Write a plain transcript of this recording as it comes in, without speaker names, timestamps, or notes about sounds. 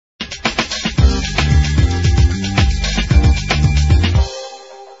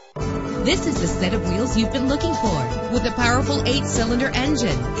This is the set of wheels you've been looking for, with a powerful 8-cylinder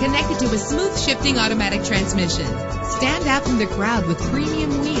engine connected to a smooth shifting automatic transmission. Stand out from the crowd with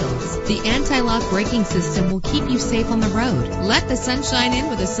premium wheels. The anti-lock braking system will keep you safe on the road. Let the sunshine in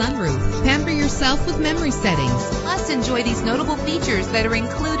with a sunroof. Pamper yourself with memory settings. Plus, enjoy these notable features that are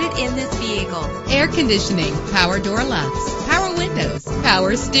included in this vehicle: air conditioning, power door locks, power windows,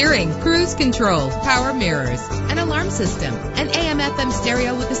 power steering, cruise control, power mirrors, an alarm system, an AM/FM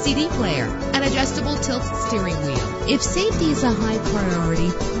stereo with a CD player, an adjustable tilt steering wheel. If safety is a high priority,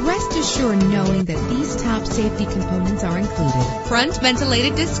 rest assured knowing that these top safety components are included: front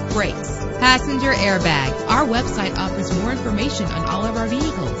ventilated disc brakes, passenger airbag. Our website offers more information on all of our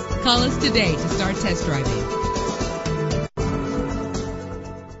vehicles. Call us today to start test driving.